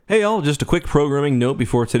Hey all, just a quick programming note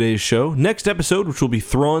before today's show. Next episode, which will be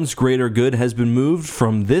Thrawn's Greater Good, has been moved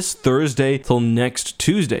from this Thursday till next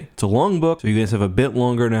Tuesday. It's a long book, so you guys have a bit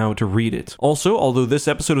longer now to read it. Also, although this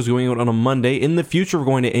episode is going out on a Monday, in the future we're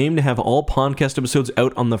going to aim to have all podcast episodes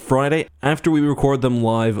out on the Friday after we record them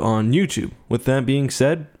live on YouTube. With that being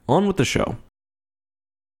said, on with the show.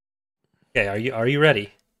 Okay, are you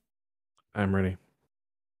ready? I'm ready.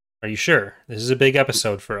 Are you sure? This is a big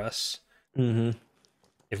episode for us. Mm-hmm.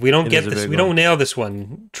 If we don't get is a this, big we one. don't nail this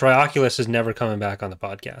one, Trioculus is never coming back on the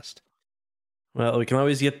podcast. Well, we can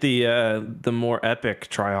always get the more epic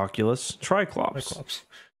Trioculus, Triclops. Cyclops.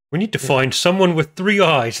 We need to find someone with 3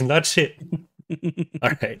 eyes, and that's it.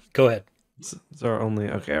 All right, go ahead. It's our only...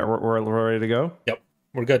 Okay, we're ready to go? Yep,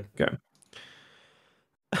 we're good. Okay.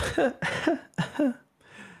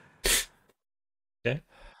 Okay.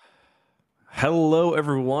 Hello,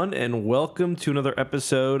 everyone, and welcome to another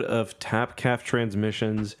episode of TapCaf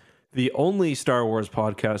Transmissions, the only Star Wars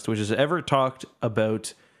podcast which has ever talked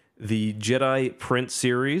about the Jedi Prince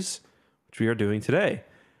series, which we are doing today.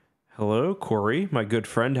 Hello, Corey, my good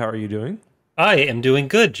friend. How are you doing? I am doing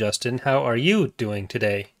good, Justin. How are you doing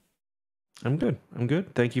today? I'm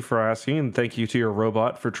good. Thank you for asking, and thank you to your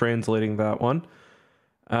robot for translating that one.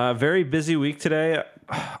 Very busy week today.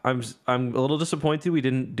 I'm a little disappointed we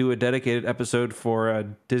didn't do a dedicated episode for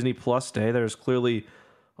Disney Plus Day. There's clearly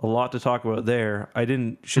a lot to talk about there. I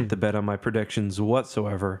didn't shit the bed on my predictions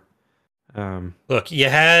whatsoever. Look, you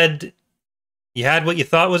had what you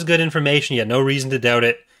thought was good information. You had no reason to doubt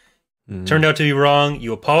it. Turned out to be wrong.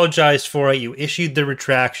 You apologized for it. You issued the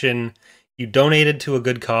retraction. You donated to a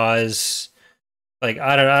good cause. Like,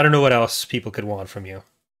 I don't know what else people could want from you.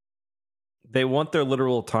 They want their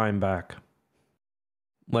literal time back.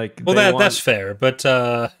 Like, well, that's fair, but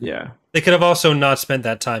yeah, they could have also not spent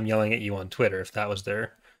that time yelling at you on Twitter if that was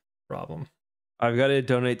their problem. I've got to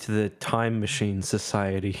donate to the Time Machine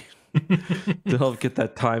Society to help get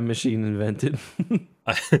that time machine invented.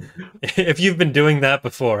 If you've been doing that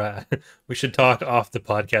before, we should talk off the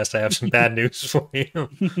podcast. I have some bad news for you.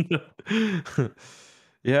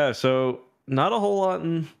 Yeah, so not a whole lot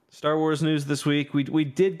in Star Wars news this week. We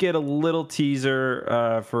did get a little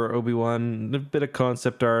teaser for Obi-Wan, a bit of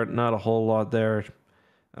concept art, not a whole lot there.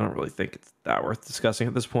 I don't really think it's that worth discussing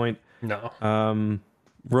at this point. No.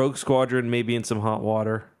 Rogue Squadron may be in some hot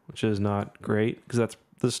water, which is not great, because that's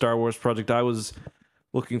the Star Wars project I was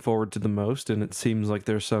looking forward to the most, and it seems like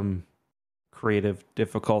there's some creative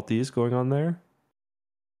difficulties going on there.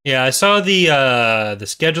 Yeah, I saw the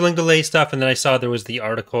scheduling delay stuff, and then I saw there was the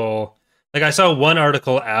article. Like, I saw one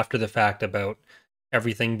article after the fact about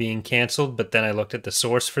everything being canceled, but then I looked at the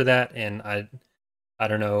source for that, and I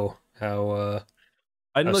don't know how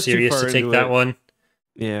serious to take that one.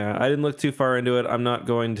 Yeah, I didn't look too far into it. I'm not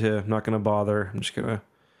going to bother. I'm just gonna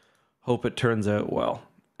hope it turns out well.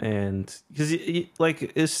 And because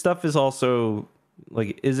like his stuff is also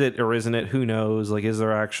like, is it or isn't it? Who knows? Like, is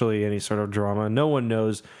there actually any sort of drama? No one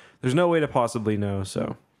knows. There's no way to possibly know.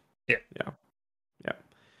 So yeah.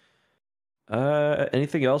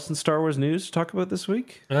 Anything else in Star Wars news to talk about this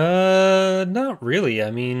week? Not really.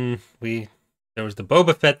 I mean, there was the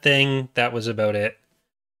Boba Fett thing. That was about it.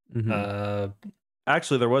 Mm-hmm.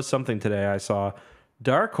 Actually, there was something today I saw.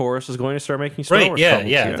 Dark Horse is going to start making Star Wars comics.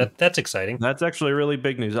 Yeah. That's exciting. That's actually really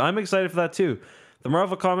big news. I'm excited for that too. The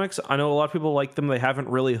Marvel comics, I know a lot of people like them. They haven't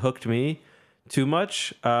really hooked me too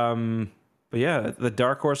much. But yeah, the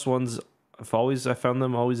Dark Horse ones, I found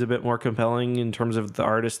them always a bit more compelling in terms of the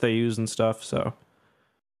artists they use and stuff. So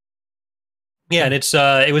yeah, and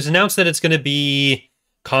it was announced that it's going to be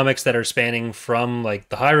comics that are spanning from like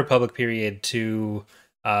the High Republic period to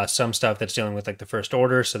some stuff that's dealing with like the First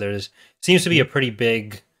Order. So seems to be a pretty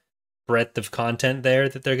big breadth of content there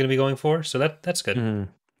that they're going to be going for. So that's good. Mm-hmm.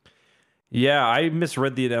 Yeah, I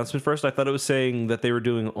misread the announcement first. I thought it was saying that they were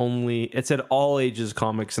doing it said all ages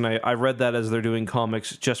comics, and I read that as they're doing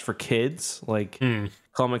comics just for kids, like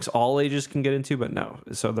comics all ages can get into, but no.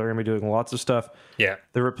 So they're going to be doing lots of stuff. Yeah.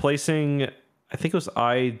 They're replacing, I think it was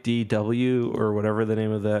IDW or whatever the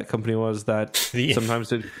name of that company was that sometimes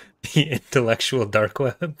did. The intellectual dark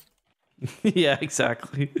web. Yeah,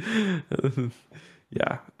 exactly.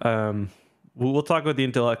 Yeah. We'll talk about the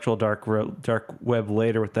intellectual dark web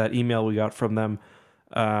later with that email we got from them.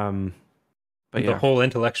 But the whole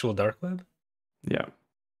intellectual dark web? Yeah.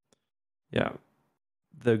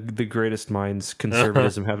 The greatest minds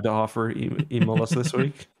conservatism have to offer. Email us this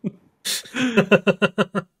week.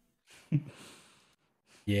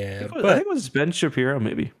 Yeah, I think it was Ben Shapiro,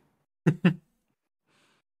 maybe.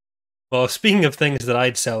 Well, speaking of things that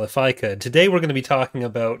I'd sell if I could, today we're going to be talking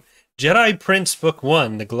about Jedi Prince Book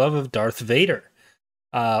 1, The Glove of Darth Vader.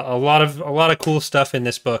 A lot of cool stuff in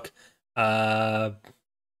this book. Yeah,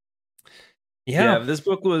 Yeah, this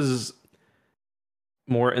book was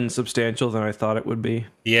more insubstantial than I thought it would be.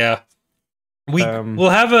 yeah.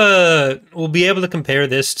 We'll be able to compare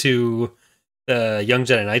this to the Young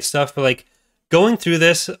Jedi Knight stuff, but like going through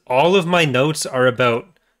this, all of my notes are about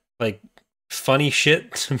like funny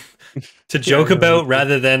shit to joke about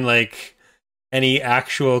rather than like any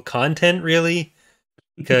actual content, really.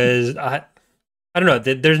 Because I don't know,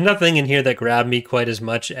 there's nothing in here that grabbed me quite as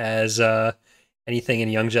much as anything in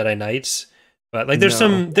Young Jedi Knights. But like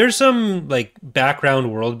there's some like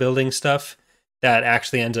background world building stuff that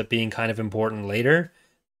actually ends up being kind of important later.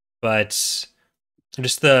 But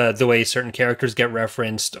just the way certain characters get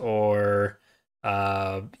referenced, or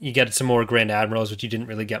you get some more Grand Admirals, which you didn't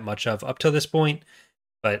really get much of up till this point.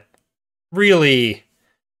 But really,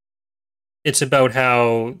 it's about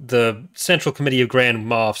how the Central Committee of Grand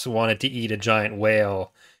Moffs wanted to eat a giant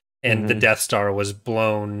whale, and the Death Star was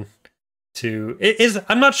blown to...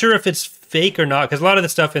 I'm not sure if it's fake or not, because a lot of the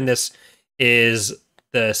stuff in this is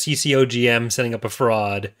the CCOGM setting up a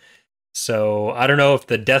fraud. So I don't know if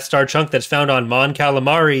the Death Star chunk that's found on Mon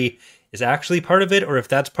Calamari is actually part of it, or if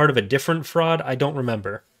that's part of a different fraud. I don't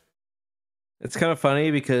remember. It's kind of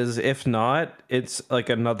funny because if not, it's like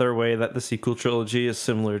another way that the sequel trilogy is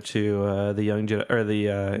similar to the Young Jedi or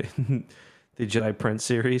the the Jedi Prince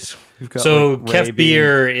series. We've got, so like, Kef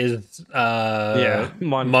Bir is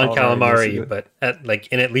Mon Calamari, but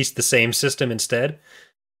in at least the same system instead.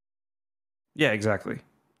 Yeah, exactly.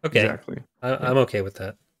 Okay, exactly. I'm okay with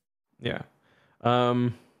that. Yeah. Yeah,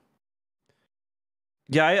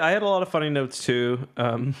 I had a lot of funny notes too.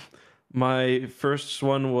 My first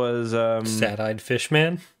one was Sad-eyed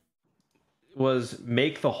Fishman. Was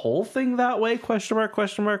make the whole thing that way? Question mark?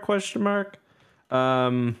 Question mark? Question mark?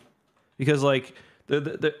 Because like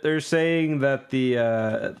they're saying that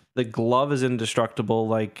the glove is indestructible.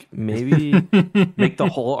 Like maybe make the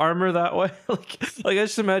whole armor that way. like I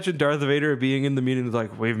just imagine Darth Vader being in the meeting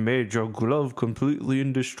like, we've made your glove completely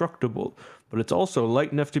indestructible, but it's also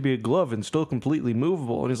light enough to be a glove and still completely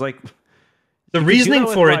movable. And he's like, the reasoning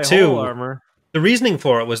for it too. The reasoning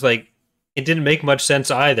for it was like it didn't make much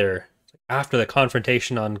sense either. After the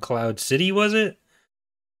confrontation on Cloud City, was it?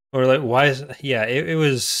 Or like, why is... Yeah, it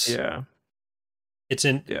was... Yeah. It's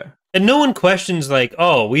in... Yeah. And no one questions like,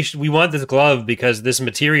 oh, we want this glove because this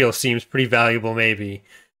material seems pretty valuable, maybe.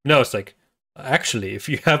 No, it's like, actually, if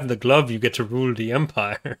you have the glove, you get to rule the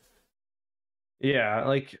Empire. Yeah,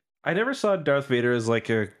 like, I never saw Darth Vader as like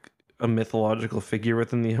a mythological figure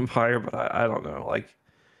within the Empire, but I don't know. Like,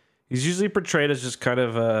 he's usually portrayed as just kind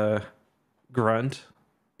of a grunt.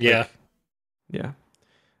 Yeah. Like, yeah.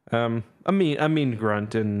 A mean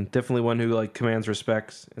grunt, and definitely one who like commands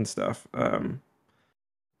respects and stuff.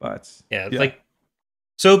 But yeah, like,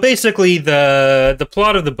 so basically the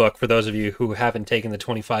plot of the book, for those of you who haven't taken the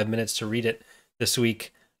 25 minutes to read it this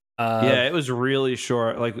week. Yeah, it was really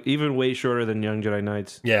short, like even way shorter than Young Jedi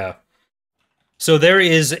Knights. Yeah. So there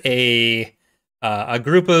is a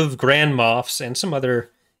group of Grand Moffs and some other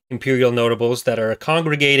Imperial notables that are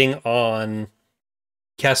congregating on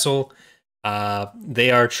Kessel. They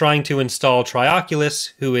are trying to install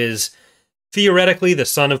Trioculus, who is theoretically the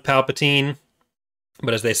son of Palpatine.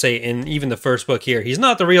 But as they say in even the first book here, he's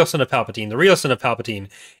not the real son of Palpatine. The real son of Palpatine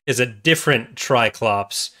is a different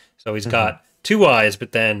Triclops. So he's got two eyes,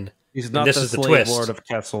 but then he's not this the is the slave twist. lord of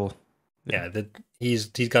Kessel. Yeah, he's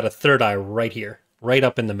got a third eye right here, right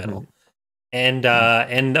up in the middle. And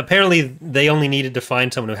apparently they only needed to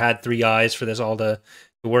find someone who had three eyes for this all to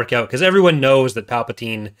work out, because everyone knows that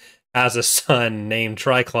Palpatine has a son named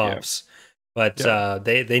Triclops, but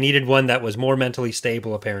they needed one that was more mentally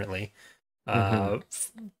stable, apparently.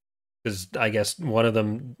 Because I guess one of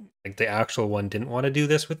them, like the actual one, didn't want to do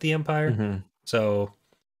this with the Empire. So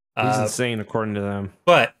he's insane, according to them.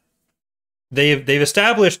 But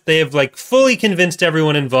they've like fully convinced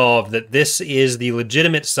everyone involved that this is the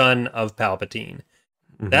legitimate son of Palpatine.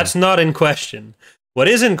 That's not in question. What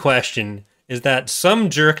is in question is that some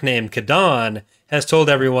jerk named Kadan has told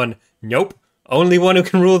everyone, nope, only one who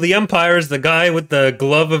can rule the Empire is the guy with the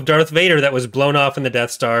glove of Darth Vader that was blown off in the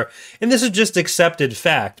Death Star. And this is just accepted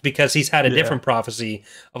fact because he's had a different prophecy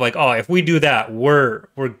of like, oh, if we do that, we're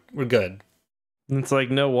good. It's like,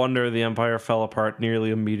 no wonder the Empire fell apart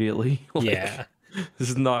nearly immediately. Yeah. This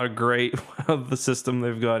is not a great the system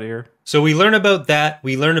they've got here. So we learn about that.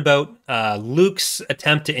 We learn about Luke's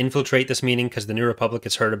attempt to infiltrate this meeting because the New Republic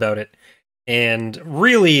has heard about it. And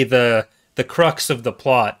really the crux of the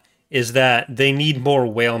plot is that they need more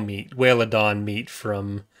Whaladon meat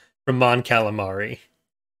from Mon Calamari.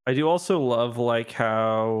 I do also love like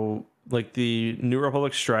how like the New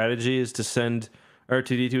Republic strategy is to send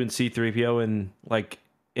R2D2 and C3PO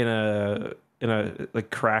in a like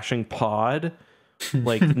crashing pod.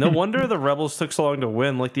 Like, no wonder the rebels took so long to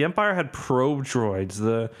win. Like, the Empire had probe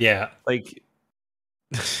droids. Yeah. Like,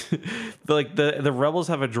 the rebels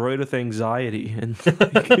have a droid with anxiety, and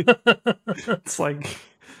like, it's like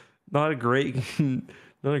not a great,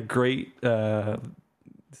 not a great.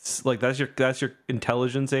 Like that's your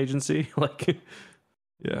intelligence agency. Like,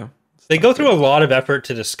 yeah, They go through a lot of effort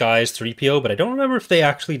to disguise 3PO, but I don't remember if they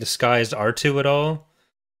actually disguised R2 at all.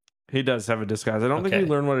 He does have a disguise. I don't think we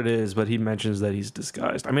learn what it is, but he mentions that he's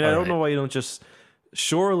disguised. I mean, I don't know why you don't just.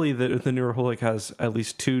 Surely the New Republic has at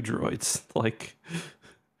least 2 droids. Like,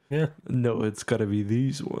 yeah, no, it's got to be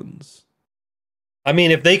these ones. I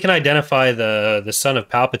mean, if they can identify the son of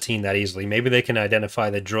Palpatine that easily, maybe they can identify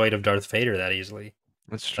the droid of Darth Vader that easily.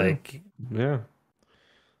 That's true. Like, yeah,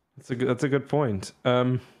 that's a good point.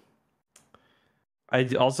 I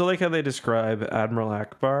also like how they describe Admiral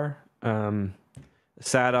Ackbar.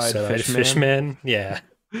 Sad-eyed fishman. Yeah.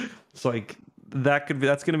 It's like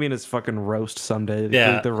that's gonna be in his fucking roast someday.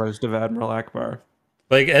 Yeah, the roast of Admiral Ackbar.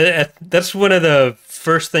 Like, that's one of the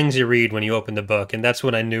first things you read when you open the book, and that's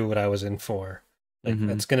when I knew what I was in for. Like,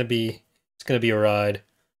 it's gonna be a ride.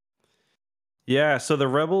 Yeah. So the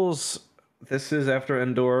rebels. This is after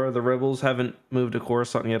Endor. The rebels haven't moved to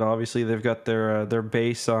Coruscant yet. Obviously, they've got their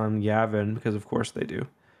base on Yavin because, of course, they do.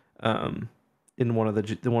 In one of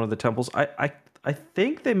the temples. I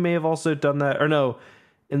think they may have also done that, or no,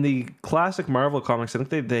 in the classic Marvel comics, I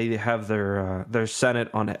think they have their Senate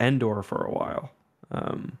on Endor for a while.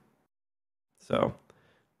 So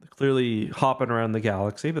they're clearly hopping around the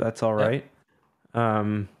galaxy, but that's all right.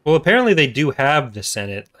 Well, apparently they do have the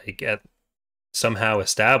Senate somehow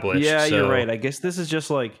established. Yeah, so. You're right. I guess this is just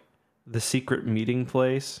like the secret meeting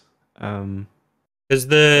place. Because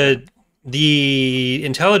the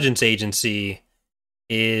intelligence agency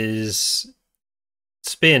is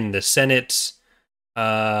SPIN, the Senate's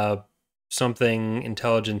something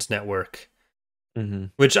intelligence network. Mm-hmm.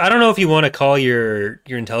 Which I don't know if you want to call your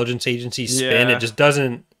intelligence agency SPIN. Yeah. It just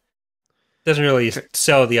doesn't really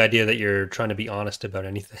sell the idea that you're trying to be honest about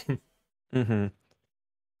anything. Mm-hmm.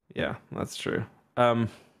 Yeah, that's true. The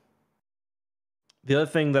other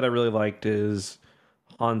thing that I really liked is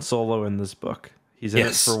Han Solo in this book. He's in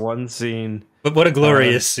it for one scene. But what a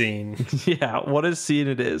glorious scene. Yeah, what a scene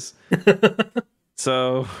it is.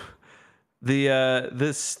 So the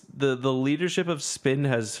leadership of SPIN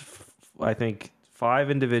has I think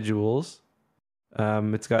 5 individuals.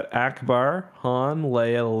 It's got Ackbar, Han,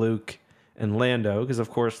 Leia, Luke, and Lando, because of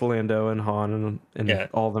course Lando and Han and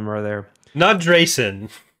all of them are there. Not Drayson.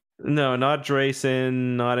 No, not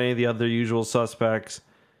Drayson, not any of the other usual suspects.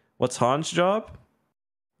 What's Han's job?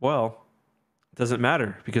 Well, it doesn't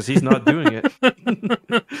matter because he's not doing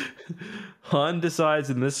it. Han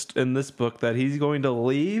decides in this book that he's going to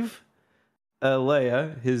leave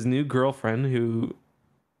Leia, his new girlfriend, who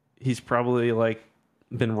he's probably like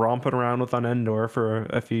been romping around with on Endor for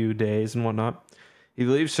a few days and whatnot. He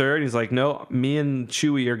leaves her and he's like, no, me and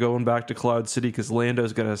Chewie are going back to Cloud City because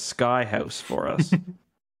Lando's got a sky house for us.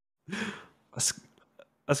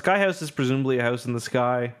 A sky house is presumably a house in the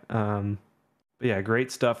sky. But yeah,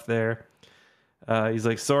 great stuff there. He's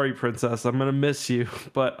like, sorry, princess, I'm gonna miss you,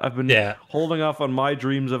 but I've been holding off on my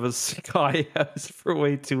dreams of a sky house for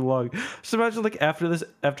way too long. Just imagine, like,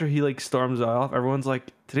 after he like storms off, everyone's like,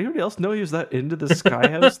 did anybody else know he was that into the sky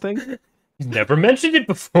house thing? Never mentioned it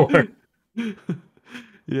before.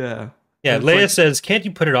 Yeah. Yeah, Leia says, can't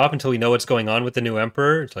you put it off until we know what's going on with the new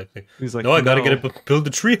emperor? It's like, he's like, no, I gotta build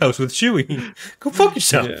a treehouse with Chewie. Go fuck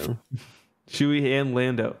yourself. Yeah. Chewie and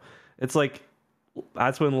Lando. It's like,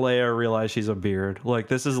 that's when Leia realized she's a beard. Like,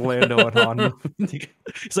 this is Lando and Han.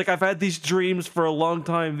 He's like, I've had these dreams for a long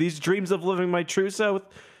time. These dreams of living my true self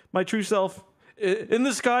in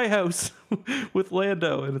the sky house with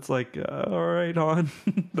Lando. And it's like, all right, Han.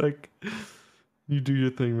 Like, you do your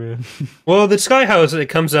thing, man. Well, the sky house, it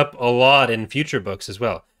comes up a lot in future books as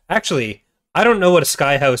well. Actually, I don't know what a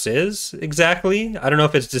sky house is exactly. I don't know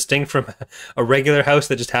if it's distinct from a regular house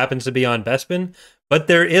that just happens to be on Bespin, but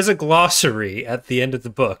there is a glossary at the end of the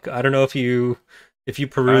book. I don't know if you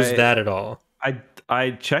peruse that at all.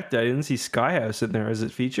 I checked. I didn't see sky house in there. Is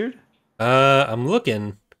it featured? I'm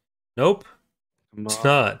looking. Nope. It's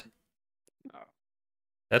not.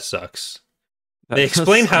 That sucks. They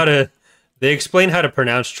explain how to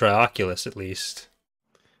pronounce Trioculus, at least.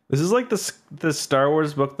 This is like the Star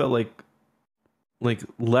Wars book that like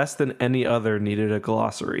less than any other needed a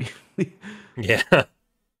glossary. Yeah.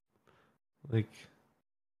 Like,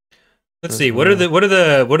 let's see. What are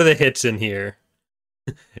the hits in here?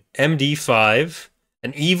 MD5,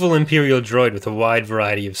 an evil Imperial droid with a wide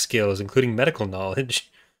variety of skills, including medical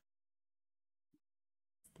knowledge.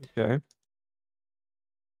 Okay.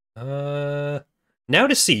 Now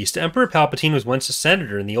deceased, Emperor Palpatine was once a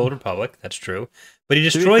senator in the Old Republic, that's true, but he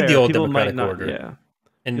To be destroyed the fair, old people might democratic not. order Yeah.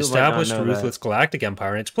 and People might not established a know ruthless that. galactic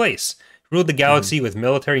empire in its place. He ruled the galaxy with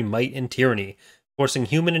military might and tyranny, forcing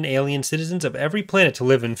human and alien citizens of every planet to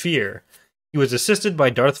live in fear. He was assisted by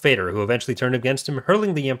Darth Vader, who eventually turned against him,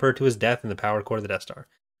 hurling the Emperor to his death in the power core of the Death Star.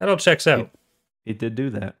 That all checks out. He did do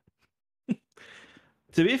that.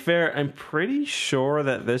 To be fair, I'm pretty sure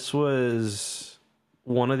that this was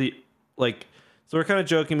one of the like. So we're kind of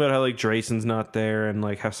joking about how like Drayson's not there and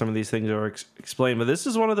like how some of these things are explained, but this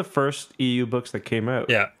is one of the first EU books that came out.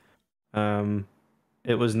 Yeah.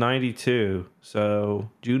 It was 92, so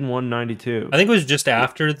June 1, 92. I think it was just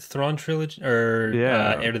after the Thrawn trilogy, or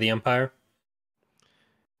Heir to the Empire.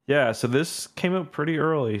 Yeah, so this came out pretty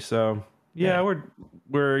early, so yeah.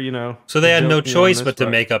 we're you know. So they had no joking on choice this, but to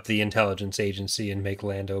make up the intelligence agency and make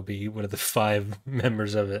Lando be one of the 5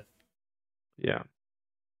 members of it. Yeah.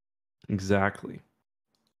 Exactly.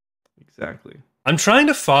 I'm trying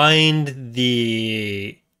to find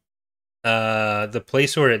the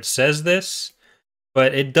place where it says this,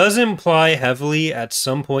 but it does imply heavily at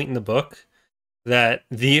some point in the book that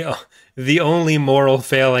the only moral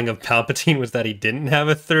failing of Palpatine was that he didn't have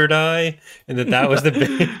a third eye, and that was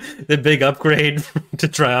the big upgrade to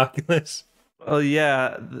Trioculus. Oh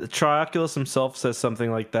yeah, Trioculus himself says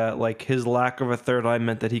something like that. Like his lack of a third eye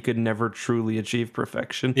meant that he could never truly achieve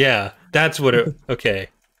perfection. Yeah, that's what it. Okay,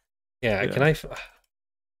 yeah. Can I?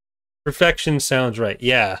 Perfection sounds right.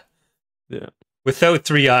 Yeah. Without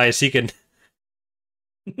 3 eyes, he can.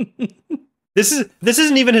 This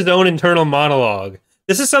isn't even his own internal monologue.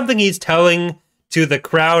 This is something he's telling to the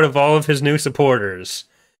crowd of all of his new supporters.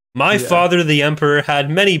 My father, the Emperor, had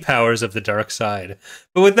many powers of the dark side,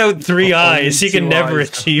 but without 3 eyes, he can never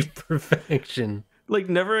achieve perfection. Like,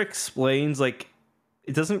 never explains, like,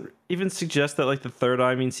 it doesn't even suggest that, like, the third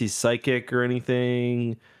eye means he's psychic or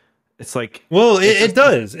anything. It's like... Well, it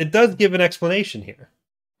does. It does give an explanation here.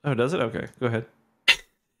 Oh, does it? Okay, go ahead.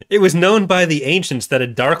 It was known by the ancients that a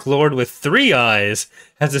Dark Lord with 3 eyes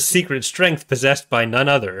has a secret strength possessed by none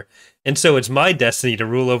other, and so it's my destiny to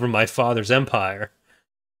rule over my father's empire.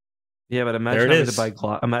 Yeah, but imagine having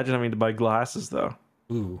to buy glasses, though.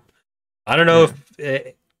 Ooh. I don't know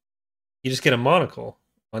if you just get a monocle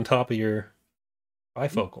on top of your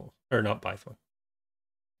bifocal. Or not bifocal.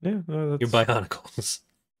 Yeah, no, your bionicles.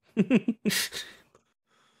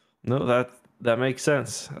 No, that makes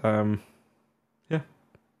sense. Yeah.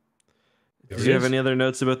 Do you have any other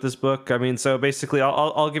notes about this book? I mean, so basically,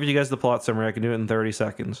 I'll give you guys the plot summary. I can do it in 30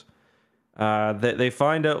 seconds. They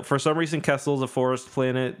find out, for some reason, Kessel's a forest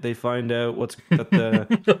planet. They find out that the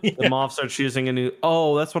Moffs are choosing a new...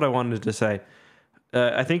 Oh, that's what I wanted to say.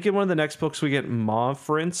 I think in one of the next books we get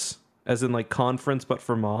Moffrince, as in like conference, but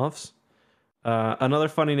for Moffs. Another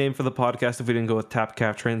funny name for the podcast, if we didn't go with Tap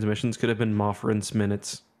Cap Transmissions, could have been Moffrince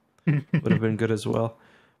Minutes. Would have been good as well.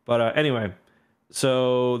 But anyway,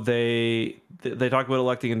 so they talk about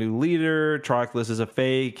electing a new leader. Trioculus is a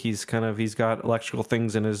fake. He's got electrical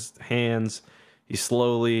things in his hands. He's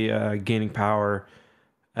slowly gaining power.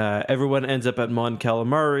 Everyone ends up at Mon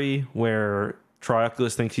Calamari, where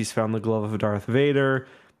Trioculus thinks he's found the glove of Darth Vader,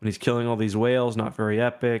 but he's killing all these whales. Not very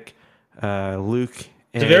epic. Luke.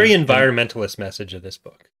 It's a very environmentalist message of this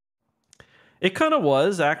book. It kind of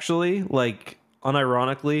was, actually, like,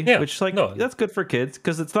 unironically, which that's good for kids,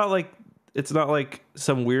 because it's not like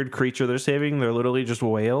some weird creature they're saving. They're literally just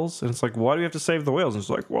whales, and it's like, why do we have to save the whales? And it's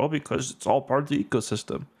like, well, because it's all part of the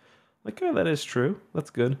ecosystem. Like, yeah, that is true. That's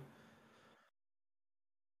good.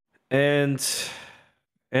 And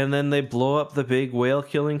then they blow up the big whale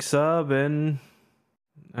killing sub, and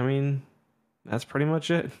I mean, that's pretty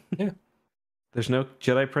much it. Yeah. There's no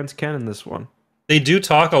Jedi Prince Ken in this one. They do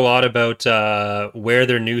talk a lot about where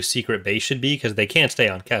their new secret base should be, because they can't stay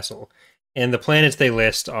on Kessel. And the planets they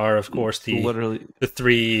list are, of course, the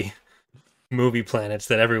 3 movie planets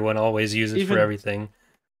that everyone always uses for everything.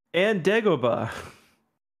 And Dagobah.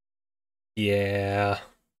 Yeah.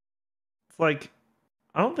 It's like,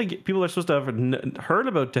 I don't think people are supposed to have heard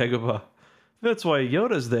about Dagobah. That's why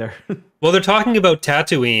Yoda's there. Well, they're talking about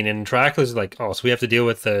Tatooine, and Trioculus is like, oh, so we have to deal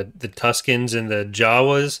with the Tuskens and the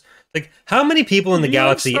Jawas. Like, how many people in the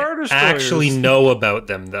galaxy actually know about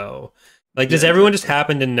them, though? Like, does everyone just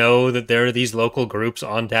happen to know that there are these local groups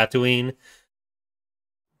on Tatooine?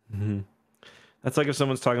 Mm-hmm. That's like if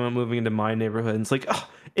someone's talking about moving into my neighborhood, and it's like, oh,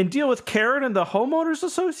 and deal with Karen and the homeowners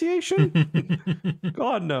association?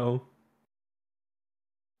 God, no.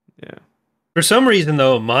 Yeah. For some reason,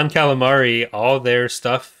 though, Mon Calamari, all their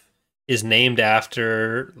stuff is named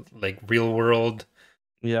after like real world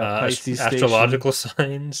Yeah, Pisces Station. astrological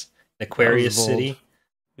signs. That was Aquarius bold. City.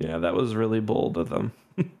 Yeah, that was really bold of them.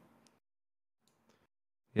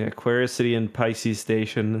 Yeah, Aquarius City and Pisces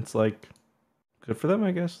Station. It's like good for them,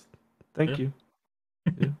 I guess. Yeah. Thank you.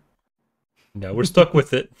 Yeah. Now we're stuck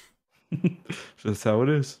with it. That's how it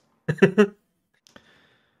is. I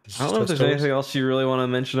don't know if there's Toast. anything else you really want to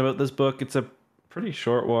mention about this book. It's a pretty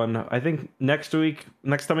short one. I think next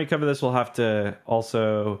time we cover this, we'll have to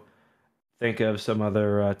also think of some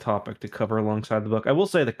other topic to cover alongside the book. I will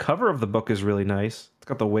say the cover of the book is really nice. It's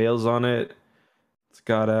got the whales on it. It's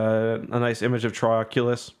got a nice image of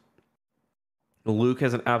Trioculus. Luke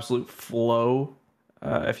has an absolute flow.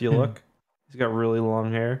 If you look, he's got really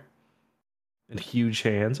long hair and huge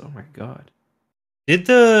hands. Oh my god! Did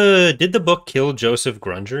the book kill Joseph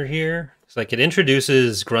Grunger here? It's like it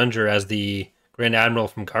introduces Grunger as the Grand Admiral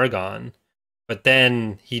from Kargon, but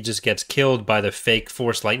then he just gets killed by the fake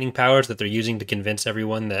Force lightning powers that they're using to convince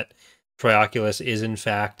everyone that Trioculus is in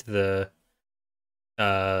fact the.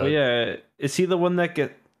 Oh yeah, is he the one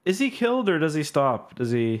that Is he killed or does he stop? Does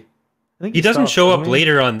he? I think He doesn't stops, show up doesn't he?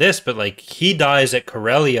 later on this, but like he dies at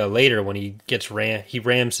Corellia later when he gets he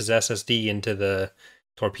rams his SSD into the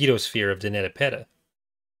torpedo sphere of Denetapeta.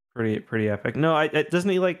 Pretty epic. No, doesn't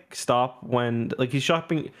he like stop when like he's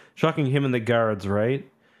shocking him and the guards, right?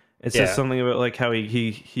 It says Yeah. something about like how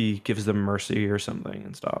he gives them mercy or something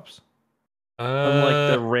and stops. Unlike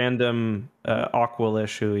Uh, the random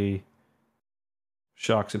Aqualish who he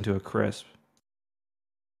shocks into a crisp.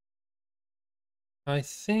 I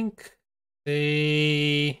think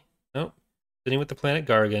they. Nope. Sitting with the planet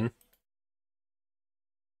Gargan.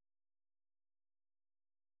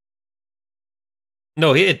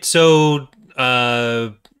 No, so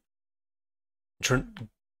Tr-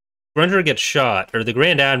 Grunger gets shot, or the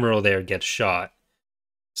Grand Admiral there gets shot.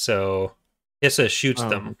 So Issa shoots Oh,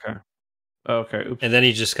 them, okay. Okay, oops. and then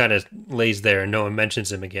he just kind of lays there, and no one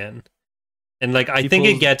mentions him again. And like I He think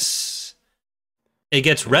pulls- it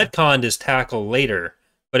gets retconned as Tackle later,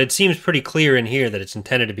 but it seems pretty clear in here that it's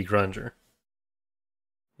intended to be Grunger.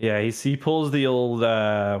 Yeah, he pulls the old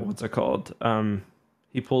what's it called?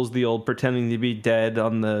 He pulls the old pretending to be dead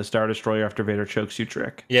on the Star Destroyer after Vader chokes you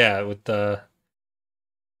trick. Yeah, with the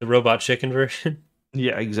robot chicken version.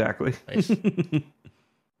 Yeah, exactly. Nice.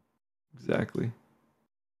 Exactly.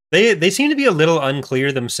 They seem to be a little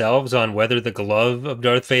unclear themselves on whether the glove of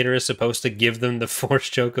Darth Vader is supposed to give them the Force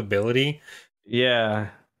choke ability. Yeah.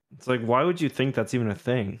 It's like why would you think that's even a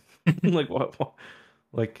thing? Like what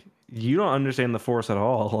like you don't understand the Force at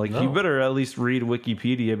all. Like you No. better at least read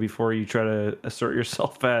Wikipedia before you try to assert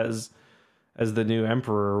yourself as the new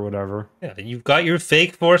emperor or whatever. Yeah, you've got your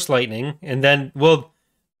fake Force lightning, and then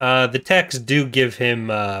the techs do give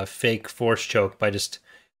him fake Force choke by just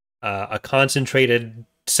a concentrated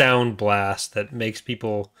sound blast that makes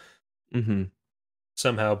people Mm-hmm.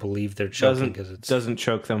 somehow believe they're choking because it's Doesn't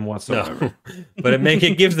choke them whatsoever. no, but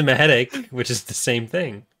it gives them a headache, which is the same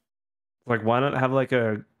thing. Like why not have like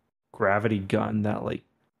a gravity gun that like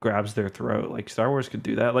grabs their throat? Like Star Wars could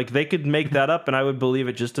do that. Like they could make that up and I would believe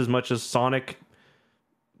it just as much as Sonic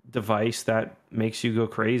device that makes you go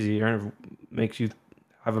crazy or makes you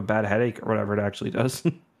have a bad headache or whatever it actually does.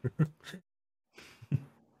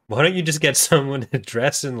 Why don't you just get someone to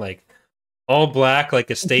dress in like all black, like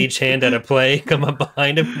a stagehand at a play, come up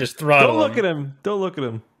behind him and just throttle Don't look him? at him. Don't look at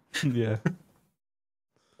him. Yeah.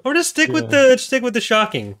 Or just stick with Yeah. the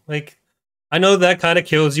shocking. Like I know that kind of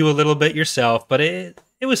kills you a little bit yourself, but it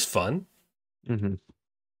was fun. Mm-hmm.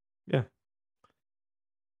 Yeah.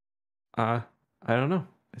 I don't know.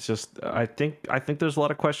 It's just I think there's a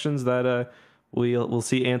lot of questions that we'll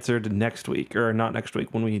see answered next week or not next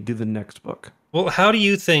week when we do the next book. Well, how do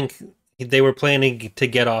you think they were planning to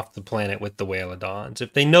get off the planet with the Whalodons?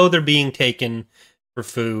 If they know they're being taken for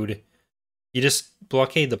food, you just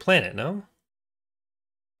blockade the planet, no?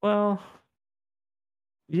 Well,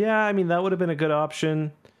 yeah, I mean that would have been a good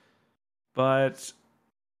option, but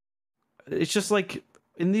it's just like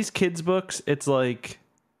in these kids books, it's like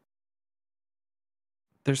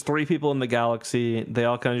there's 3 people in the galaxy. They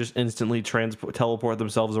all kind of just instantly teleport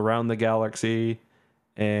themselves around the galaxy,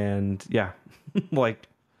 and yeah, like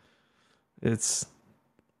it's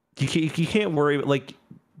you can't worry. Like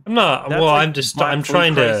I'm not. that's Well, like I'm Black Fleet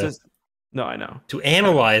trying Crisis. No, I know. to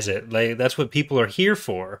analyze it. Like that's what people are here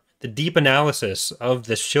for. The deep analysis of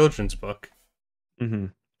this children's book. Mm-hmm.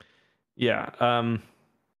 Yeah.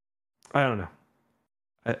 I don't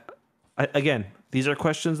know. Again, these are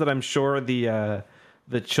questions that I'm sure the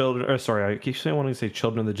children. Or sorry, I keep saying wanting to say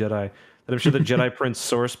children of the Jedi. I'm sure the Jedi Prince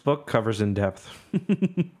source book covers in depth.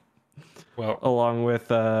 Well, along with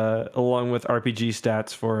RPG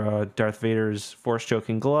stats for Darth Vader's force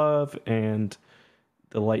choking glove and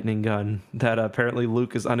the lightning gun that apparently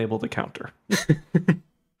Luke is unable to counter.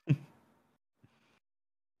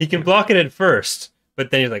 he can block it at first,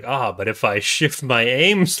 but then he's like, but if I shift my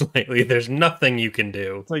aim slightly, there's nothing you can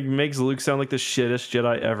do. It's like makes Luke sound like the shittest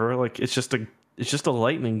Jedi ever. Like it's just a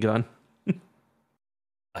lightning gun.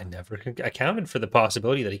 I never accounted for the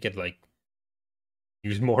possibility that he could like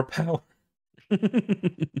use more power.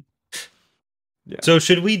 Yeah. So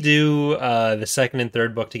should we do the second and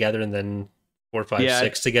third book together and then 4, 5,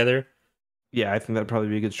 6 together? Yeah, I think that'd probably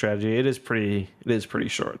be a good strategy. It is pretty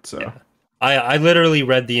short, so yeah. I literally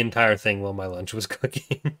read the entire thing while my lunch was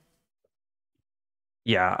cooking.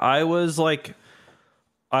 Yeah, I was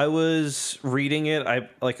reading it.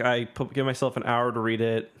 I give myself an hour to read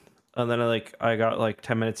it, and then I got like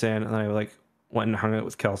 10 minutes in, and then I went and hung out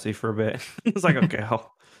with Kelsey for a bit. It's like, okay,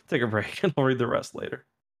 I'll take a break and I'll read the rest later.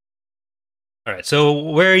 All right, so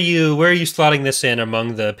where are you slotting this in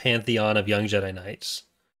among the pantheon of Young Jedi Knights?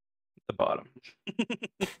 The bottom.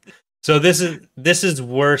 So this is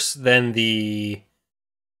worse than the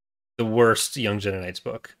worst Young Jedi Knights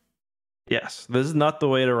book. Yes, this is not the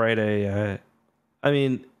way to write a. I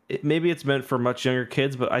mean, maybe it's meant for much younger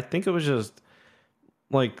kids, but I think it was just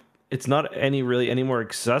it's not any more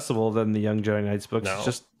accessible than the Young Jedi Knights books. No. It's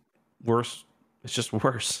just worse. It's just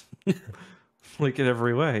worse. In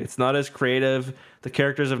every way. It's not as creative. The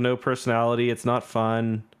characters have no personality. It's not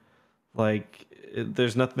fun.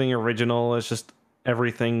 There's nothing original. It's just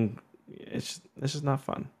everything. It's just not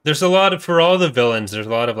fun. There's a lot for all the villains. There's a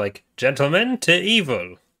lot of gentlemen to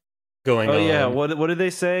evil going on. Oh yeah, what did they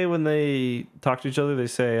say when they talk to each other? They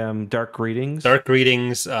say dark greetings. Dark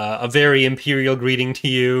greetings. A very imperial greeting to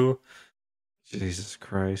you. Jesus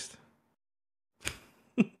Christ.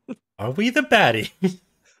 Are we the baddie?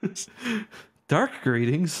 Dark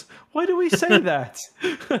greetings? Why do we say that?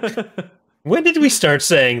 When did we start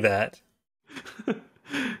saying that?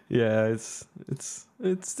 Yeah, it's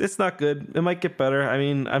not good. It might get better. I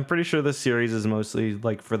mean, I'm pretty sure this series is mostly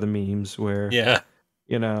for the memes where the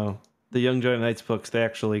Young Jedi Knights books, they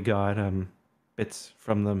actually got bits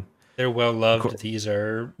from them. They're well loved. These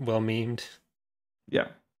are well memed. Yeah,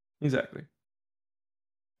 exactly.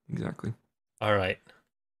 All right.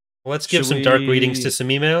 Well, let's give some dark greetings to some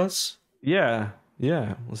emails. Yeah,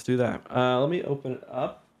 let's do that. Let me open it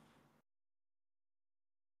up.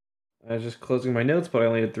 I was just closing my notes, but I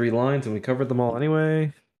only had 3 lines, and we covered them all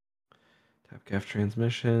anyway. Tapcaf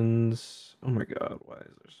transmissions. Oh my god, why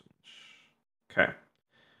is there so much? Okay.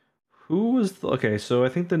 Who was okay, so I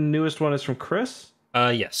think the newest one is from Chris?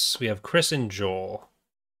 Yes, we have Chris and Joel.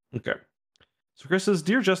 Okay. So Chris says,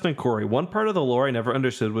 Dear Justin and Corey, one part of the lore I never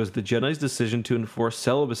understood was the Jedi's decision to enforce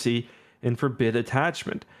celibacy and forbid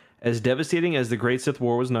attachment. As devastating as the Great Sith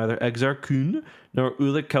War was, neither Exar Kun nor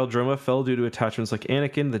Ulic Qel-Droma fell due to attachments like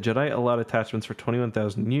Anakin. The Jedi allowed attachments for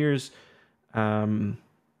 21,000 years. And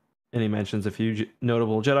he mentions a few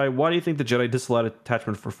notable Jedi. Why do you think the Jedi disallowed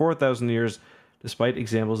attachment for 4,000 years, despite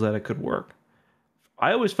examples that it could work?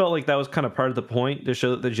 I always felt like that was kind of part of the point, to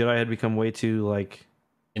show that the Jedi had become way too,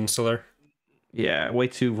 insular? Yeah, way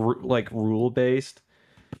too, rule-based.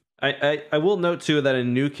 I will note too that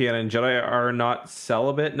in new canon, Jedi are not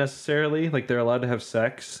celibate necessarily. They're allowed to have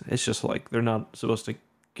sex. It's just they're not supposed to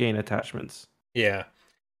gain attachments. Yeah,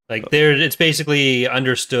 it's basically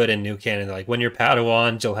understood in new canon. When you're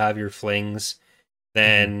Padawans, you'll have your flings.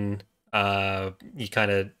 Then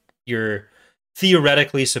you're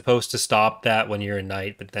theoretically supposed to stop that when you're a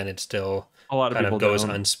knight, but then it still a lot of kind people of goes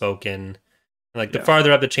don't. Unspoken. The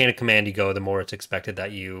farther up the chain of command you go, the more it's expected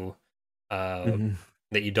that you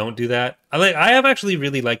that you don't do that. I have actually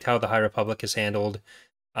really liked how the High Republic has handled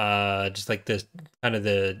just the kind of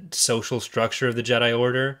the social structure of the Jedi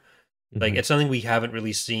Order. It's something we haven't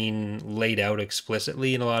really seen laid out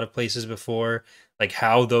explicitly in a lot of places before,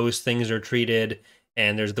 how those things are treated.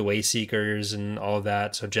 And there's the Way Seekers and all of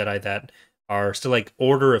that. So Jedi that are still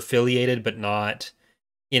Order affiliated, but not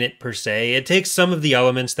in it per se. It takes some of the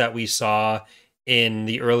elements that we saw in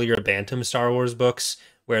the earlier Bantam Star Wars books,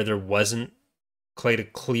 where there wasn't quite a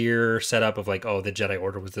clear setup of the Jedi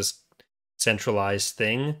Order was this centralized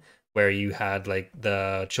thing where you had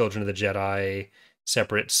the Children of the Jedi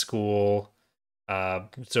separate school.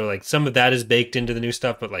 So some of that is baked into the new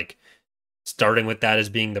stuff, but starting with that as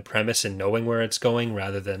being the premise and knowing where it's going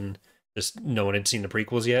rather than just no one had seen the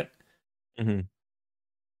prequels yet.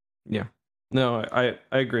 Yeah. No, I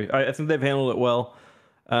agree. I think they've handled it well.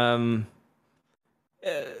 I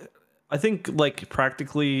think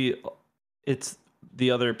practically it's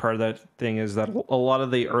the other part of that thing is that a lot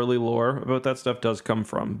of the early lore about that stuff does come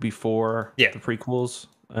from before Yeah. the prequels.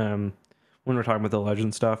 When we're talking about the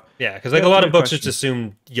legend stuff. Yeah, because like Yeah, a that's lot a of good books question. just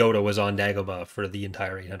assumed Yoda was on Dagobah for the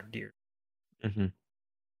entire 800 years. Mm-hmm.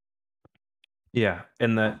 Yeah,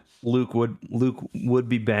 and that Luke would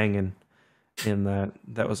be banging in that.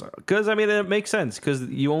 That was because I mean it makes sense because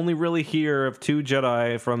you only really hear of two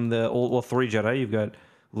Jedi from the old, well, three Jedi. You've got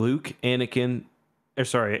Luke, Anakin,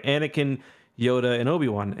 Yoda, and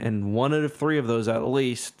Obi-Wan, and one out of three of those at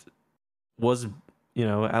least was,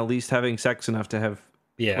 at least having sex enough to have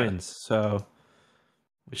Yeah. twins. So,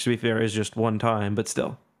 which to be fair is just one time, but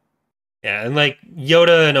still. Yeah, and like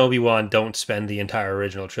Yoda and Obi-Wan don't spend the entire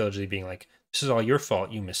original trilogy being like, this is all your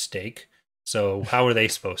fault, you mistake. So how are they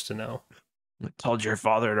supposed to know? I told your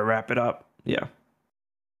father to wrap it up. Yeah.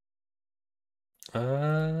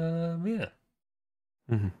 Yeah.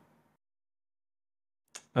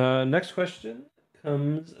 Mm-hmm. Next question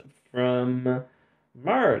comes from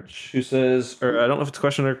Marge, who says, or I don't know if it's a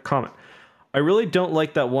question or comment. I really don't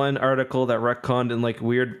like that one article that retconned in like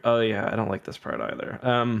weird. Oh yeah, I don't like this part either.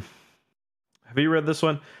 Have you read this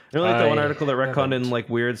one? I really like that one I article that retconned in haven't. like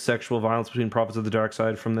weird sexual violence between prophets of the dark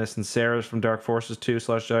side from this and Sarah's from Dark Forces 2 /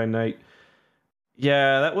 Jedi Knight.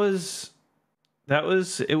 Yeah, it was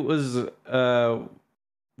what's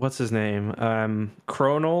his name?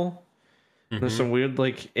 Chronal. There's Hmm. some weird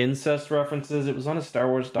like incest references. It was on a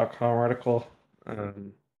StarWars.com article.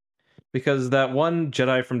 Because that one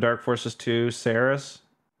Jedi from Dark Forces 2, Saris,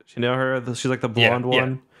 you know her? She's like the Yeah, blonde yeah.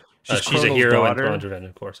 one. She's She's a Chronal's hero in Thrawn's daughter. Revenge,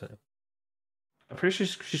 of course. I'm pretty sure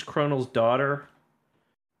she's Chronal's daughter.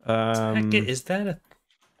 Heck, is that a...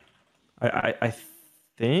 I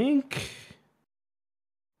think.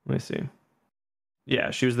 Let me see.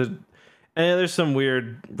 Yeah, she was the. And there's some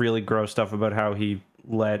weird, really gross stuff about how he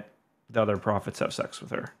let the other prophets have sex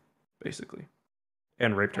with her, basically,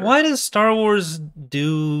 and raped her. Why does Star Wars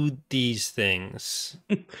do these things?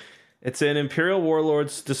 It's an Imperial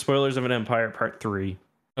Warlords: The Spoilers of an Empire Part 3.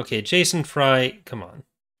 Okay, Jason Fry, come on.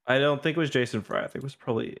 I don't think it was Jason Fry. I think it was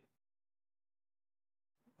probably,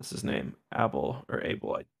 what's his name? Abel or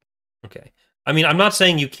Abel. Okay. I mean, I'm not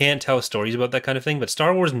saying you can't tell stories about that kind of thing, but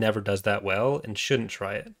Star Wars never does that well and shouldn't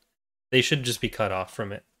try it. They should just be cut off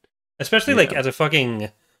from it. Especially like Yeah. as a fucking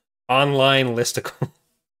online listicle.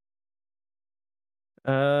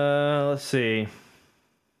 Let's see.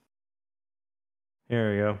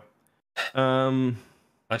 Here we go.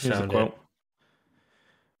 I Here's a found quote. it.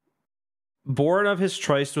 Born of his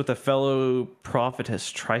tryst with a fellow prophetess.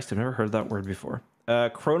 Tryst, I've never heard that word before.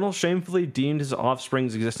 Chronal shamefully deemed his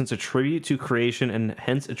offspring's existence a tribute to creation and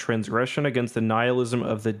hence a transgression against the nihilism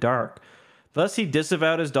of the dark. Thus, he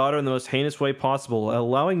disavowed his daughter in the most heinous way possible,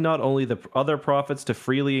 allowing not only the other prophets to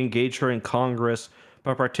freely engage her in Congress,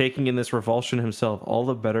 but partaking in this revulsion himself, all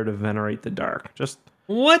the better to venerate the dark. Just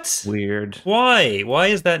What? weird. Why? Why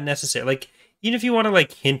is that necessary? Like, even if you want to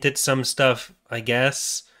like hint at some stuff, I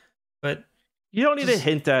guess, but You don't need to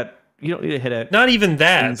hint at. You don't need to hit at not even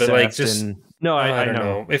that. But like, incest just and no, I I don't know.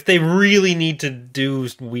 know. If they really need to do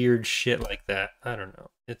weird shit like that, I don't know.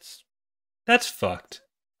 That's fucked.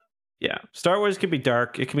 Yeah, Star Wars can be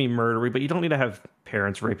dark, it can be murdery, but you don't need to have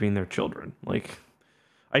parents raping their children. Like,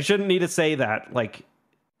 I shouldn't need to say that. Like,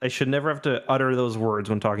 I should never have to utter those words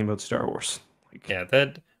when talking about Star Wars. Like, Yeah,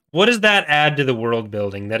 that. What does that add to the world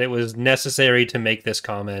building? That it was necessary to make this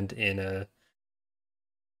comment in a.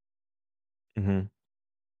 mhm.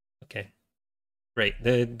 Okay, great.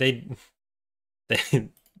 They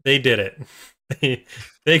they did it.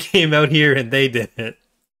 They came out here and they did it.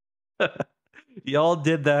 Y'all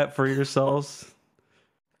did that for yourselves.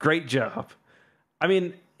 Great job. I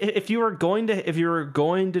mean, if you were going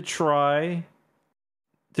to try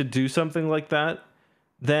to do something like that,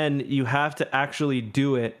 then you have to actually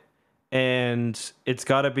do it, and it's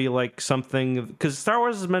got to be like something, because Star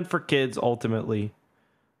Wars is meant for kids ultimately.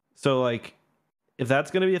 So like, if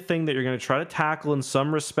that's going to be a thing that you're going to try to tackle in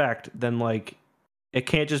some respect, then like, it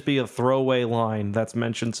can't just be a throwaway line that's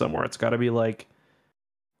mentioned somewhere. It's got to be like,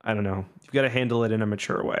 I don't know, you've got to handle it in a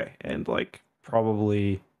mature way and like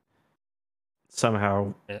probably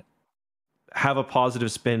somehow Yeah. have a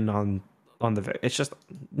positive spin on it's just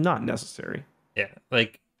not necessary. Yeah,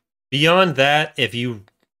 like beyond that, if you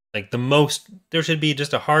like the most, there should be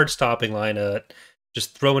just a hard stopping line.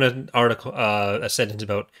 Just throw in an article, a sentence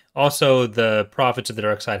about also the prophets of the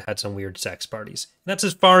dark side had some weird sex parties. That's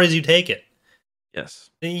as far as you take it. Yes,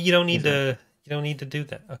 You don't need exactly. to. You don't need to do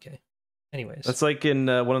that. Okay. Anyways, That's like in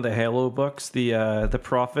one of the Halo books. The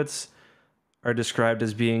prophets are described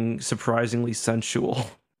as being surprisingly sensual.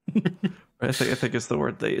 I think it's the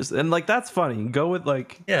word they use, and like that's funny. Go with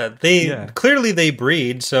like Yeah, they yeah, clearly they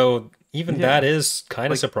breed, so even yeah, that is kind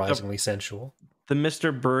of like surprisingly sensual. the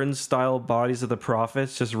Mr. Burns style bodies of the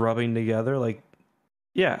prophets just rubbing together. Like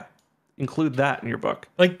yeah, include that in your book.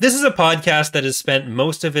 Like, this is a podcast that has spent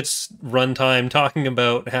most of its runtime talking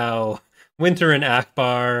about how Winter and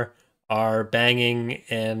Akbar are banging,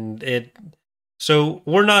 and it. So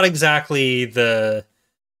we're not exactly the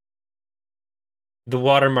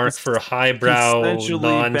watermark for highbrow, Consensually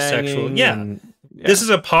non-sexual. banging, Yeah, and yeah. this is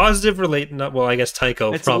a positive relate. Well, I guess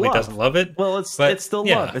Tycho It's probably love. doesn't love it. Well, it's but still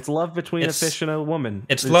yeah, love. It's love between a it's fish and a woman.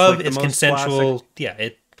 it's love. like the It's most consensual. classic- Yeah,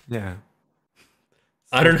 it. yeah.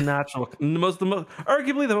 It's I the don't most know. natural, the most,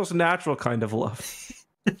 arguably the most natural kind of love.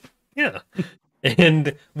 Yeah.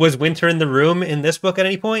 And was Winter in the room in this book at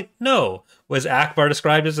any point? No. Was Akbar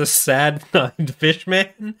described as a sad-eyed fish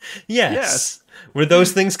man? Yes. Yes. Were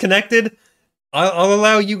those things connected? I'll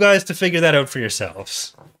allow you guys to figure that out for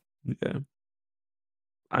yourselves. Yeah.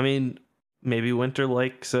 I mean, maybe Winter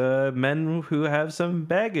likes men who have some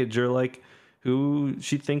baggage, or like who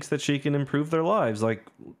she thinks that she can improve their lives. Like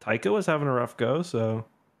Tycho was having a rough go, so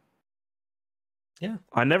Yeah.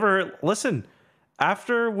 I never listen.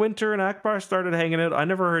 After Winter and Akbar started hanging out, I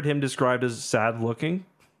never heard him described as sad looking.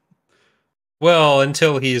 Well,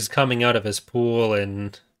 until he's coming out of his pool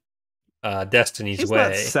in Destiny's He's Way.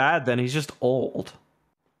 not sad then, he's just old.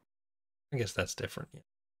 I guess that's different.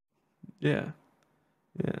 Yeah.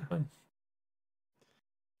 Yeah.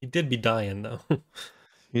 He did be dying, though.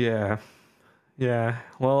 Yeah. Yeah.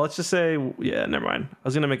 Well, let's just say, yeah, never mind. I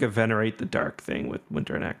was going to make a Venerate the Dark thing with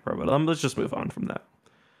Winter and Akbar, but let's just move on from that.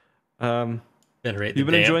 Venerate You've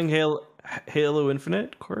the been damp. enjoying Halo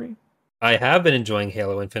Infinite, Corey? I have been enjoying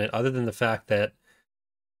Halo Infinite, other than the fact that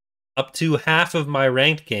up to half of my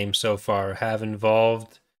ranked games so far have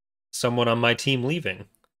involved someone on my team leaving.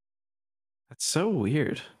 That's so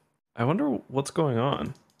weird. I wonder what's going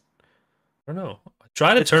on. I don't know. I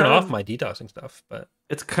try to It's turn kind off of- my detoxing stuff, but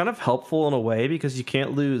It's kind of helpful in a way because you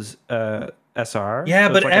can't lose SR. yeah,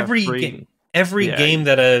 so but it's like a every free- every Yeah. game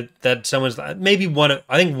that someone's maybe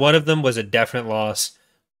I think one of them was a definite loss.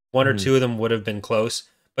 One or Mhm. two of them would have been close,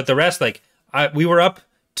 but the rest, like we were up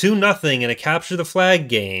 2-0 in a capture the flag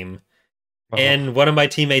game, and one of my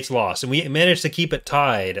teammates lost, and we managed to keep it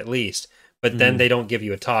tied at least. But then Mhm. they don't give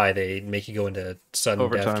you a tie; they make you go into sudden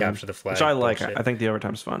Overtime, death, capture the flag. which I like. bullshit. I think the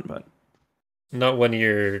overtime's fun, but Not when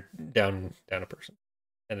you're down a person,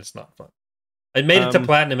 and it's not fun. I made it to Um,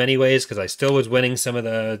 platinum anyways because I still was winning some of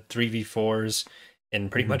the 3v4s and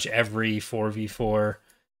pretty Mhm. much every 4v4.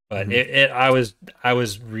 But Mhm. I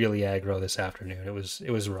was really aggro this afternoon. It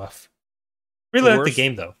was rough. Really liked the worst-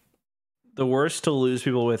 game though. the worst to lose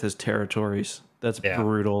people with is territories. That's Yeah.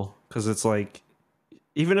 brutal because it's like,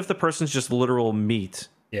 even if the person's just literal meat,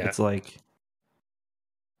 Yeah. it's like,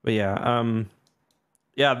 but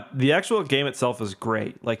yeah, the actual game itself is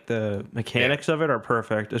great. Like the mechanics of it are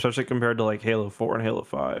perfect, especially compared to like Halo 4 and Halo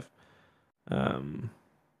 5.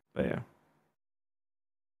 But yeah,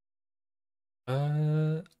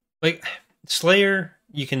 Like Slayer,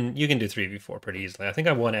 you can do 3v4 pretty easily. I think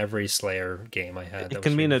I won every Slayer game I had. it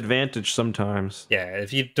can be an advantage sometimes. Yeah,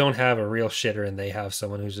 if you don't have a real shitter and they have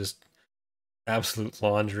someone who's just absolute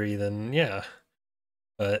laundry, then yeah.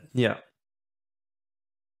 But Yeah.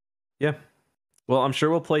 Well, I'm sure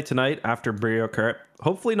we'll play tonight after Brio Kart.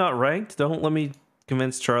 Hopefully not ranked. Don't let me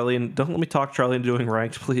convince Charlie, and don't let me talk Charlie into doing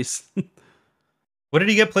ranked, please. what did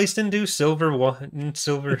he get placed into? Silver 1,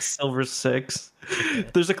 silver. Silver 6.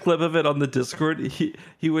 There's a clip of it on the Discord.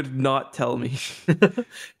 He would not tell me.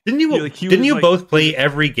 Didn't you? Like, he didn't was you like- both play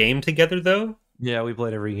every game together though? Yeah, we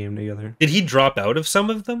played every game together. Did he drop out of some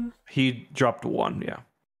of them? He dropped one. Yeah.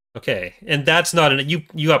 Okay, and that's not an you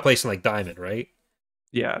got placed in like Diamond, right?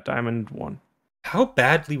 Yeah, Diamond 1. How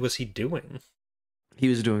badly was he doing? He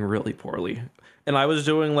was doing really poorly, and I was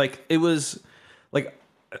doing like, it was like,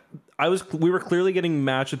 we were clearly getting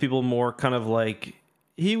matched with people more kind of like,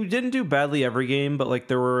 he didn't do badly every game, but like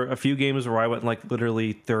there were a few games where I went like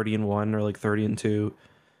literally 30-1 or like 30-2.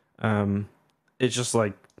 It's just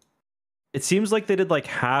like, it seems like they did like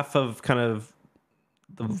half of kind of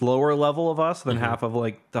the lower level of us, then Mhm. half of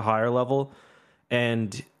like the higher level,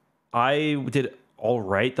 and I did all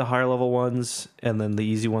right the higher level ones, and then the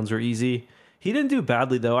easy ones were easy. He didn't do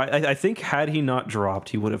badly though. I think had he not dropped,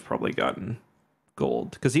 he would have probably gotten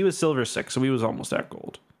gold because he was silver 6, so he was almost at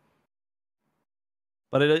gold.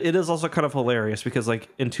 But it is also kind of hilarious because like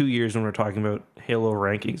in 2 years when we're talking about Halo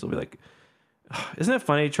rankings, we'll be like, isn't it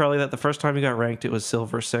funny, Charlie, that the first time you got ranked it was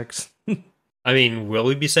silver 6? I mean, will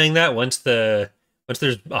we be saying that once there's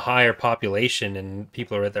a higher population and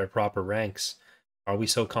people are at their proper ranks? Are we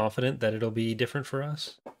so confident that it'll be different for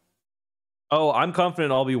us? Oh, I'm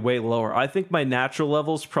confident I'll be way lower. I think my natural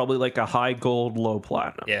level's probably like a high gold, low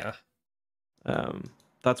platinum. Yeah. Um,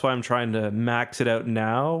 that's why I'm trying to max it out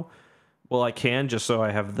now. Well, I can just so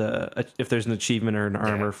I have if there's an achievement or an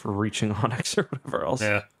armor for reaching Onyx or whatever else.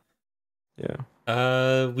 Yeah.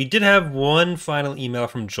 Yeah. We did have one final email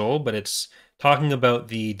from Joel, but it's talking about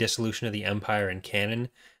the dissolution of the Empire in canon.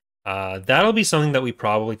 That'll be something that we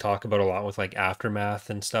probably talk about a lot with like Aftermath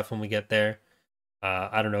and stuff when we get there.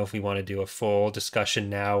 I don't know if we want to do a full discussion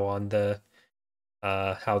now on the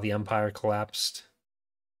how the Empire collapsed.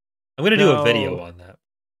 I'm gonna do a video on that.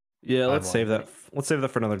 Yeah, let's save that. Let's save that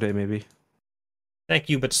for another day, maybe. Thank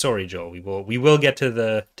you, but sorry, Joel. We will get to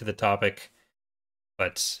the topic,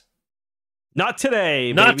 but not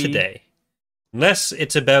today. Not baby. today, unless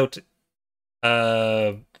it's about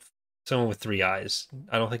someone with 3 eyes.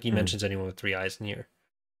 I don't think he mentions anyone with 3 eyes in here.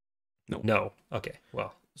 No. Okay.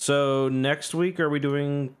 Well. So next week, do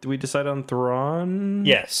we decide on Thrawn?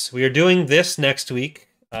 Yes, we are doing this next week.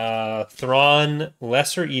 Thrawn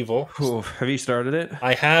Lesser Evil. Ooh, have you started it?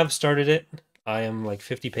 I have started it. I am like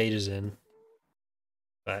 50 pages in.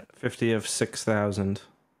 But 50 of 6,000.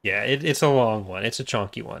 Yeah, it's a long one. It's a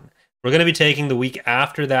chunky one. We're going to be taking the week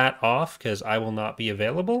after that off because I will not be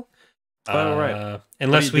available. Oh, right.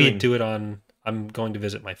 Unless we do it on... I'm going to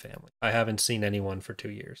visit my family. I haven't seen anyone for 2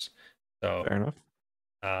 years. So fair enough.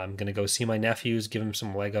 I'm going to go see my nephews, give them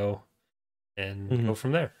some Lego, and go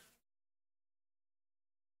from there.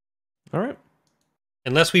 All right.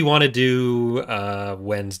 Unless we want to do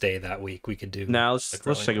Wednesday that week, we could do... Now let's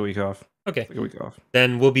take a week off. Okay. Take a week off.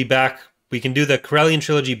 Then we'll be back. We can do the Corellian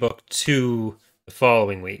Trilogy Book 2 the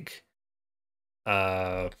following week.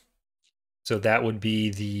 So that would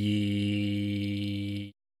be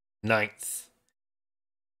the 9th.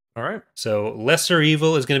 All right. So Lesser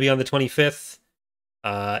Evil is going to be on the 25th.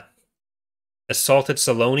 Assault at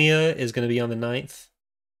Salonia is going to be on the 9th.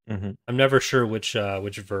 I'm never sure which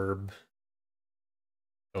verb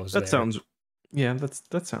goes there. That sounds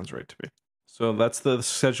right to me. So that's the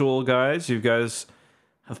schedule, guys. You guys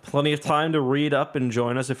have plenty of time to read up and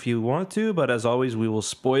join us if you want to, but as always, we will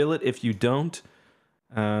spoil it if you don't.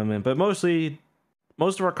 But most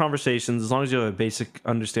of our conversations, as long as you have a basic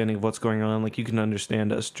understanding of what's going on, like you can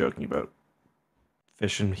understand us joking about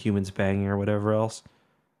fish and humans banging or whatever else.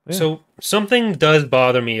 Yeah. So something does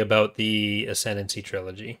bother me about the Ascendancy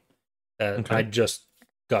trilogy that I just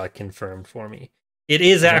got confirmed for me. It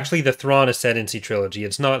is actually the Thrawn Ascendancy trilogy.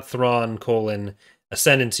 It's not Thrawn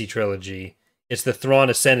Ascendancy trilogy. It's the Thrawn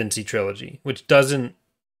Ascendancy trilogy, which doesn't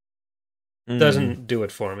do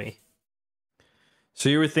it for me. So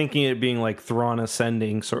you were thinking it being like Thrawn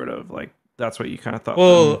Ascending, sort of like that's what you kind of thought.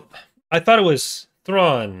 Well, I thought it was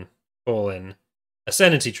Thrawn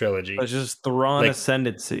Ascendancy trilogy. It's just Thrawn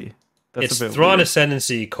Ascendancy. It's Thrawn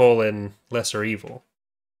Ascendancy Lesser Evil.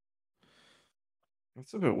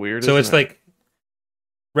 That's a bit weird. So it's like,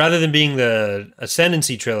 rather than being the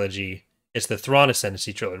Ascendancy trilogy, it's the Thrawn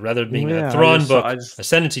Ascendancy trilogy. Rather than being a Thrawn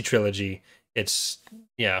Ascendancy trilogy, it's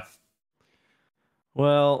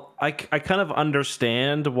Well, I kind of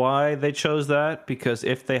understand why they chose that, because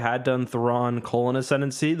if they had done Thrawn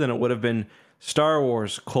Ascendancy, then it would have been Star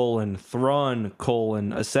Wars Thrawn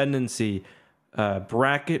Ascendancy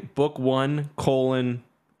bracket book 1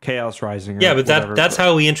 Chaos Rising. Yeah, but that's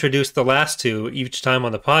how we introduced the last two each time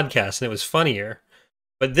on the podcast, and it was funnier.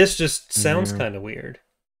 But this just sounds kind of weird.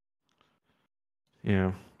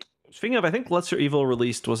 Yeah. Speaking of, I think Lesser Evil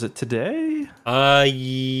released, was it today?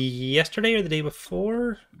 Yesterday or the day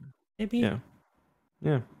before, maybe.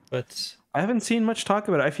 Yeah. But I haven't seen much talk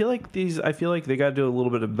about it. I feel like they got to do a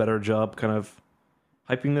little bit of a better job, kind of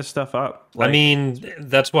hyping this stuff up. I mean,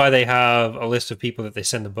 that's why they have a list of people that they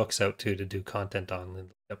send the books out to do content on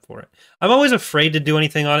and up for it. I'm always afraid to do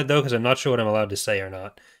anything on it though, because I'm not sure what I'm allowed to say or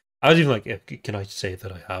not. I was even like, can I say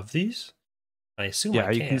that I have these? I assume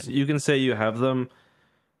I can. You can say you have them.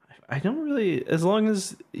 I don't really, as long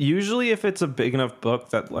as, usually if it's a big enough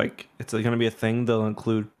book that like it's going to be a thing, they'll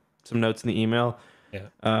include some notes in the email. Yeah.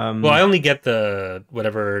 Well, I only get the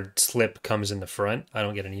whatever slip comes in the front. I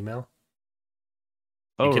don't get an email.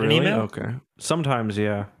 You get an email? Okay. Sometimes,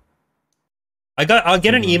 yeah. I'll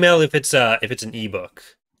get an email if it's an ebook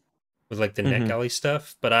with like the NetGalley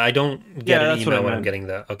stuff, but I don't get an email when I'm getting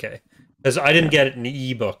okay. Because I didn't get an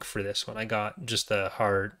ebook for this one. I got just the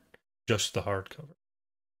hardcover.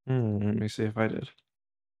 Let me see if I did.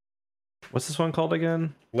 What's this one called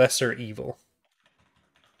again? Lesser Evil.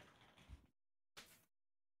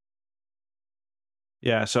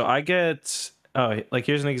 Yeah, so I get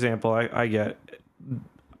here's an example. I get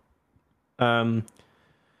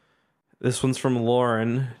This one's from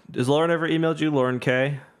Lauren. Has Lauren ever emailed you? Lauren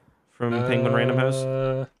K from Penguin Random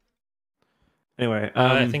House. Anyway,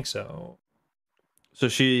 I think so. So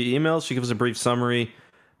she emails. She gives a brief summary.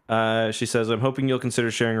 She says, "I'm hoping you'll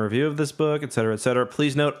consider sharing a review of this book, etc., etc.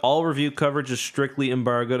 Please note all review coverage is strictly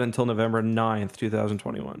embargoed until November 9th,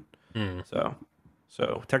 2021."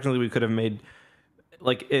 So technically, we could have made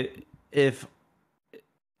like it if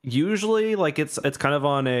usually like it's kind of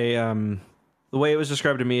on a the way it was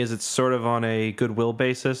described to me is it's sort of on a goodwill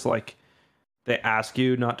basis. Like they ask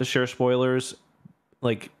you not to share spoilers,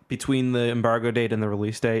 like between the embargo date and the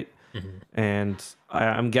release date. Mm-hmm. And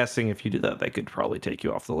I'm guessing if you do that, they could probably take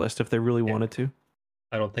you off the list if they really wanted to.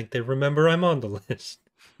 I don't think they remember I'm on the list.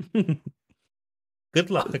 Good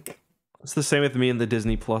luck. It's the same with me in the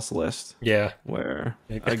Disney Plus list. Yeah. Where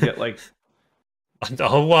I get like...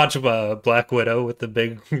 I'll watch Black Widow with the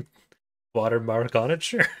big watermark on it,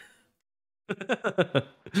 sure.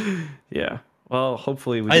 Yeah. Well,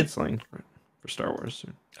 hopefully we get signed for Star Wars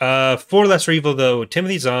soon. For Lesser Evil, though,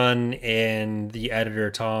 Timothy Zahn and the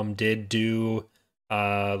editor Tom did do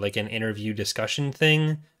like an interview discussion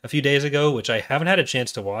thing a few days ago, which I haven't had a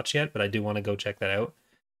chance to watch yet, but I do want to go check that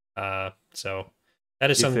out. So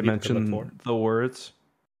that is something they mention the words.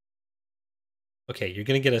 Okay, you're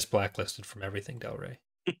gonna get us blacklisted from everything, Del Rey.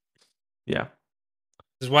 Yeah,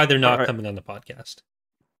 this is why they're not coming on the podcast.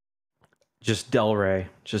 Just Del Rey,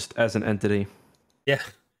 just as an entity. Yeah.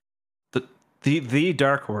 The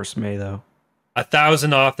Dark Horse may, though.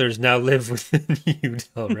 1,000 authors now live within you,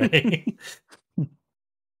 Del Rey.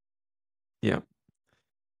 Yeah.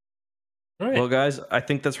 All right. Well, guys, I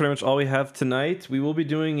think that's pretty much all we have tonight. We will be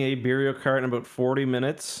doing a Burial Cart in about 40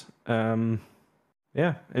 minutes.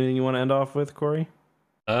 Yeah. Anything you want to end off with, Corey?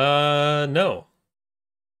 No.